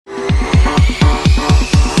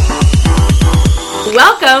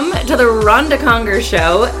Welcome to the Rhonda Conger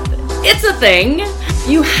Show. It's a thing.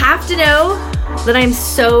 You have to know that I'm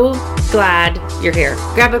so glad you're here.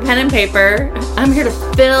 Grab a pen and paper. I'm here to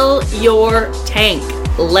fill your tank.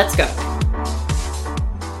 Let's go.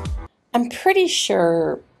 I'm pretty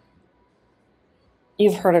sure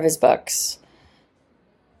you've heard of his books.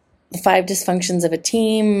 The 5 Dysfunctions of a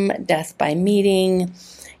Team, Death by Meeting.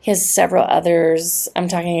 He has several others. I'm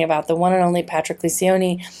talking about the one and only Patrick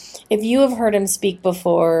Lencioni. If you have heard him speak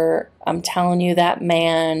before, I'm telling you, that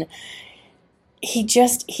man, he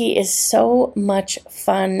is so much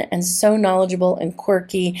fun and so knowledgeable and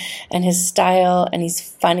quirky, and his style, and he's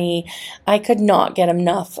funny. I could not get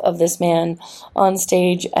enough of this man on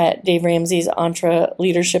stage at Dave Ramsey's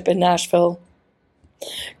Entreleadership in Nashville.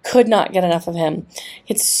 Could not get enough of him.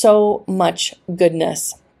 It's so much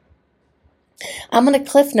goodness. I'm going to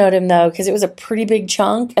cliff note him though, because it was a pretty big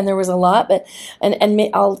chunk and there was a lot, but and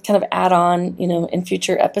I'll kind of add on, in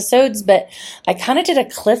future episodes. But I kind of did a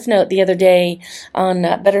cliff note the other day on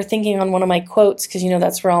better thinking on one of my quotes, because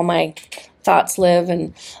that's where all my thoughts live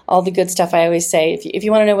and all the good stuff I always say. If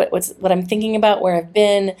you want to know what I'm thinking about, where I've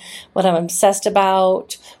been, what I'm obsessed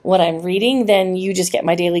about, what I'm reading, then you just get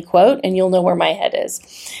my daily quote and you'll know where my head is.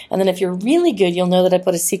 And then if you're really good, you'll know that I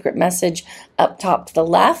put a secret message up top to the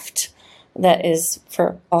left. That is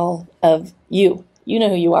for all of you. You know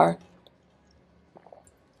who you are.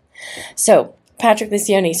 So, Patrick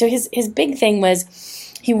Lencioni. So his big thing was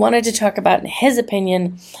he wanted to talk about, in his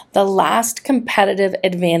opinion, the last competitive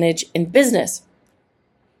advantage in business.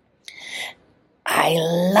 I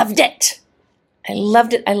loved it. I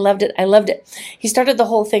loved it. He started the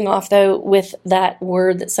whole thing off, though, with that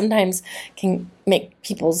word that sometimes can make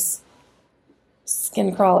people's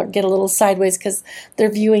skin crawl or get a little sideways because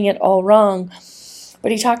they're viewing it all wrong.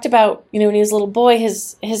 But he talked about, when he was a little boy,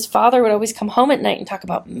 his father would always come home at night and talk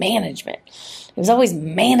about management. It was always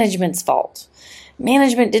management's fault.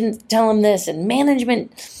 Management didn't tell him this, and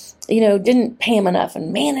management, didn't pay him enough,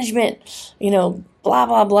 and management, blah,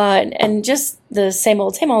 blah, blah, and just the same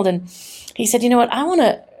old. And he said,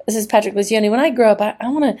 this is Patrick Lencioni, when I grow up, I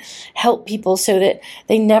want to help people so that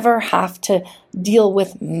they never have to deal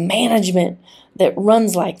with management that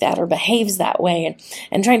runs like that or behaves that way,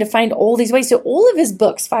 and trying to find all these ways. So all of his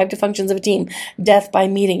books, 5 Dysfunctions of a Team, Death by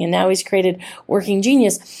Meeting, and now he's created Working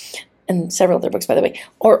Genius, and several other books, by the way,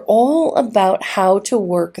 are all about how to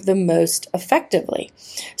work the most effectively.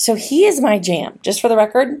 So he is my jam, just for the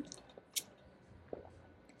record,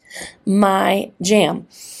 my jam.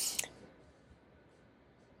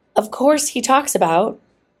 Of course, he talks about,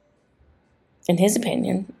 in his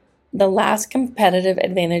opinion, the last competitive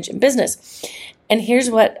advantage in business. And here's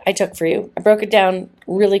what I took for you. I broke it down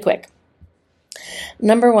really quick.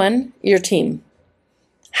 Number 1, your team.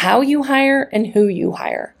 How you hire and who you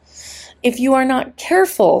hire. If you are not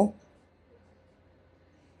careful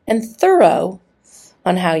and thorough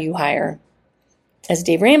on how you hire, as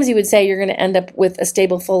Dave Ramsey would say, you're going to end up with a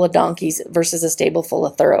stable full of donkeys versus a stable full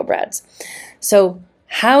of thoroughbreds. So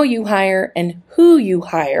how you hire and who you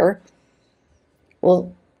hire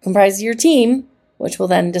will comprise your team, which will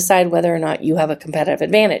then decide whether or not you have a competitive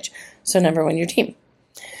advantage. So number 1, your team.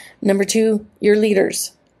 Number 2, your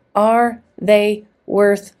leaders. Are they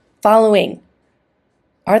worth following?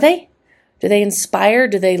 Are they? Do they inspire?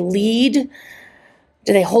 Do they lead?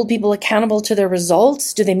 Do they hold people accountable to their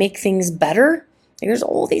results? Do they make things better? There's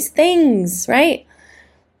all these things, right?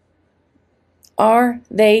 Are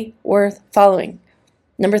they worth following?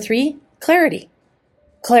 Number 3, clarity.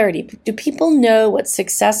 Clarity. Do people know what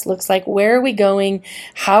success looks like? Where are we going?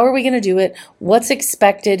 How are we going to do it? What's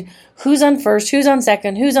expected? Who's on first? Who's on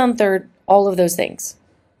second? Who's on third? All of those things.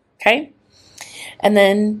 Okay? And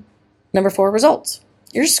then number 4, results.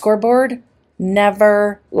 Your scoreboard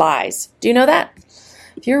never lies. Do you know that?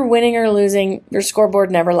 If you're winning or losing, your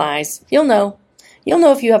scoreboard never lies. You'll know. You'll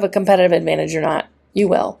know if you have a competitive advantage or not. You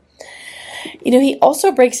will. He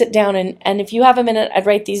also breaks it down, and if you have a minute, I'd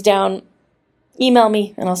write these down. Email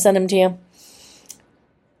me and I'll send them to you.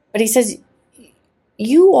 But he says,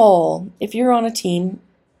 you all, if you're on a team,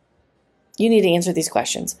 you need to answer these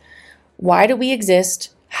questions. Why do we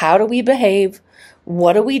exist? How do we behave?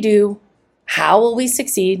 What do we do? How will we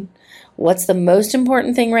succeed? What's the most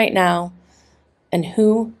important thing right now? And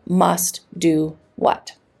who must do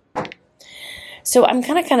what? So I'm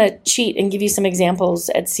kind of cheat and give you some examples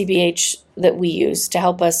at CBH that we use to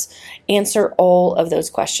help us answer all of those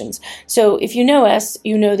questions. So if you know us,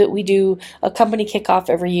 you know that we do a company kickoff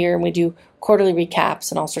every year, and we do quarterly recaps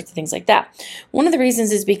and all sorts of things like that. One of the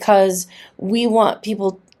reasons is because we want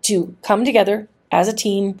people to come together as a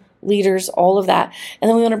team, leaders, all of that, and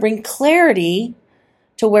then we want to bring clarity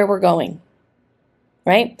to where we're going.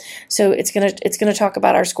 right? So it's going to talk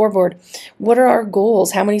about our scoreboard. What are our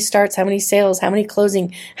goals? How many starts, how many sales, how many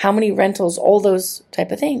closing, how many rentals, all those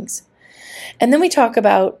type of things. And then we talk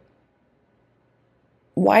about,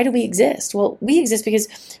 why do we exist? Well, we exist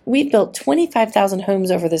because we've built 25,000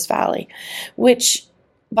 homes over this valley, which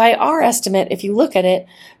by our estimate, if you look at it,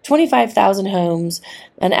 25,000 homes,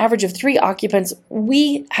 an average of 3 occupants,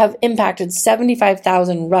 we have impacted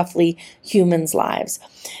 75,000 roughly humans' lives.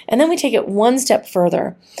 And then we take it one step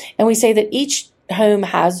further and we say that each home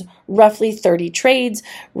has roughly 30 trades,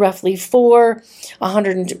 roughly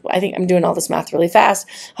 100, I think I'm doing all this math really fast,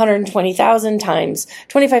 120,000 times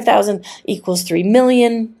 25,000 equals 3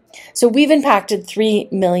 million. So we've impacted 3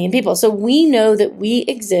 million people. So we know that we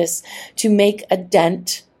exist to make a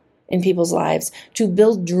dent in people's lives, to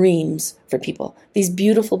build dreams for people, these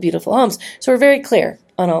beautiful, beautiful homes. So we're very clear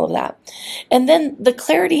on all of that. And then the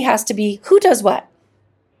clarity has to be who does what?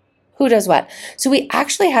 Who does what? So we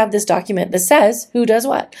actually have this document that says who does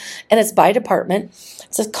what. And it's by department.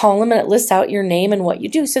 It's a column and it lists out your name and what you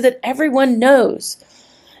do so that everyone knows.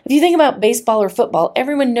 If you think about baseball or football,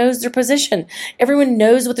 everyone knows their position. Everyone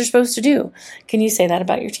knows what they're supposed to do. Can you say that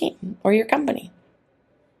about your team or your company?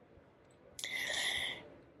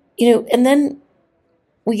 And then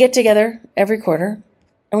we get together every quarter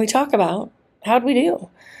and we talk about, how'd we do?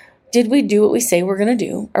 Did we do what we say we're going to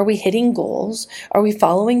do? Are we hitting goals? Are we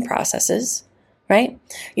following processes? Right?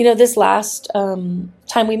 This last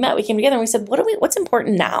time we met, we came together and we said, what's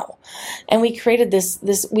important now? And we created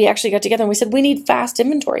this, we actually got together and we said, we need fast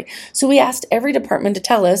inventory. So we asked every department to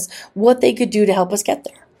tell us what they could do to help us get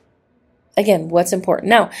there. Again, what's important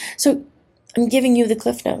now? So I'm giving you the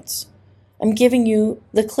Cliff Notes. I'm giving you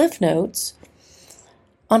the Cliff Notes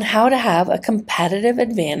on how to have a competitive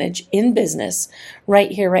advantage in business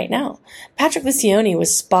right here, right now. Patrick Lencioni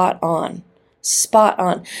was spot on. Spot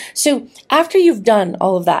on. So after you've done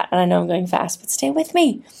all of that, and I know I'm going fast, but stay with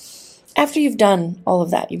me. After you've done all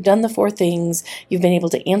of that, you've done the 4 things, you've been able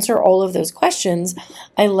to answer all of those questions.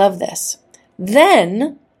 I love this.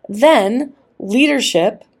 Then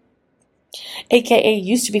leadership, AKA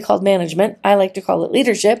used to be called management. I like to call it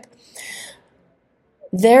leadership.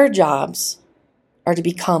 Their jobs are to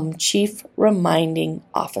become chief reminding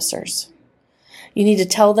officers. You need to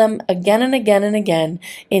tell them again and again and again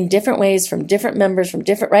in different ways from different members, from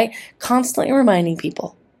different, right? Constantly reminding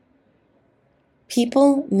people.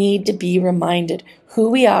 People need to be reminded who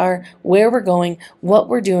we are, where we're going, what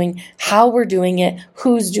we're doing, how we're doing it,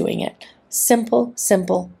 who's doing it. Simple,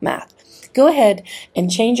 simple math. Go ahead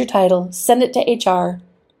and change your title, send it to HR.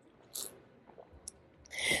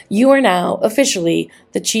 You are now officially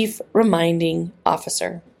the Chief Reminding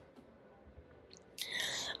Officer.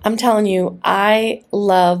 I'm telling you, I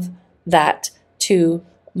love that to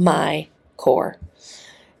my core.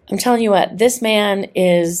 I'm telling you what, this man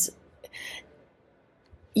is,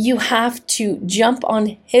 you have to jump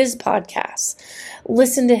on his podcasts,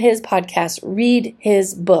 listen to his podcasts, read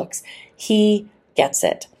his books. He gets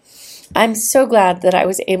it. I'm so glad that I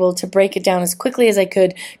was able to break it down as quickly as I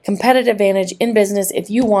could. Competitive advantage in business. If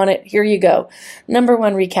you want it, here you go. Number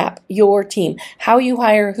 1 recap, your team. How you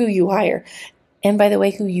hire, who you hire. And by the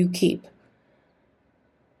way, who you keep.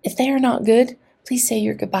 If they are not good, please say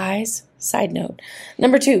your goodbyes. Side note.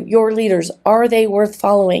 Number 2, your leaders. Are they worth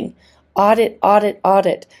following? Audit, audit,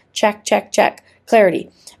 audit. Check, check, check. Clarity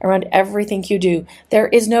around everything you do. There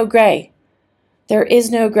is no gray. There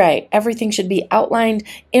is no gray. Everything should be outlined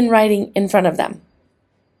in writing in front of them.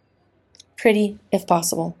 Pretty, if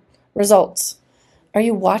possible. Results. Are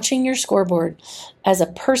you watching your scoreboard as a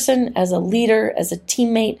person, as a leader, as a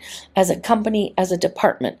teammate, as a company, as a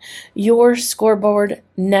department? Your scoreboard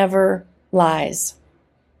never lies.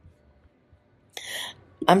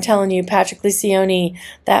 I'm telling you, Patrick Lencioni,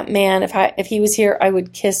 that man, if he was here, I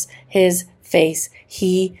would kiss his face.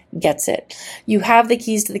 He gets it. You have the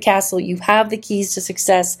keys to the castle. You have the keys to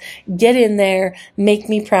success. Get in there. Make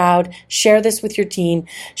me proud. Share this with your team.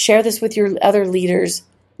 Share this with your other leaders.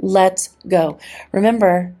 Let's go.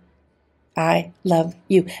 Remember, I love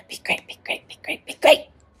you. Be great, be great, be great, be great.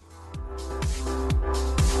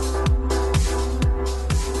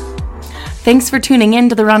 Thanks for tuning in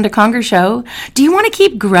to the Rhonda Conger Show. Do you want to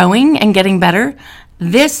keep growing and getting better?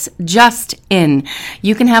 This just in.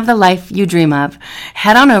 You can have the life you dream of.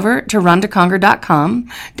 Head on over to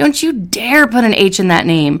rondaconger.com. Don't you dare put an H in that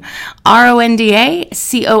name.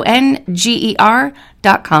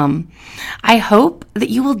 RONDACONGER.com. I hope that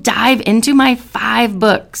you will dive into my 5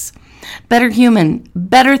 books. better human,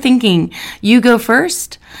 better thinking. You Go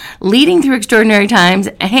First, Leading Through Extraordinary Times,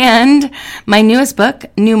 and my newest book,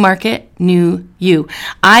 New Market, New You.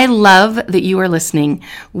 I love that you are listening.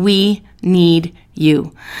 We need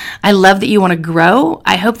you. I love that you want to grow.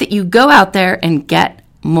 I hope that you go out there and get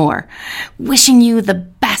more. Wishing you the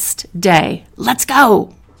best day. Let's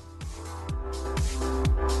go.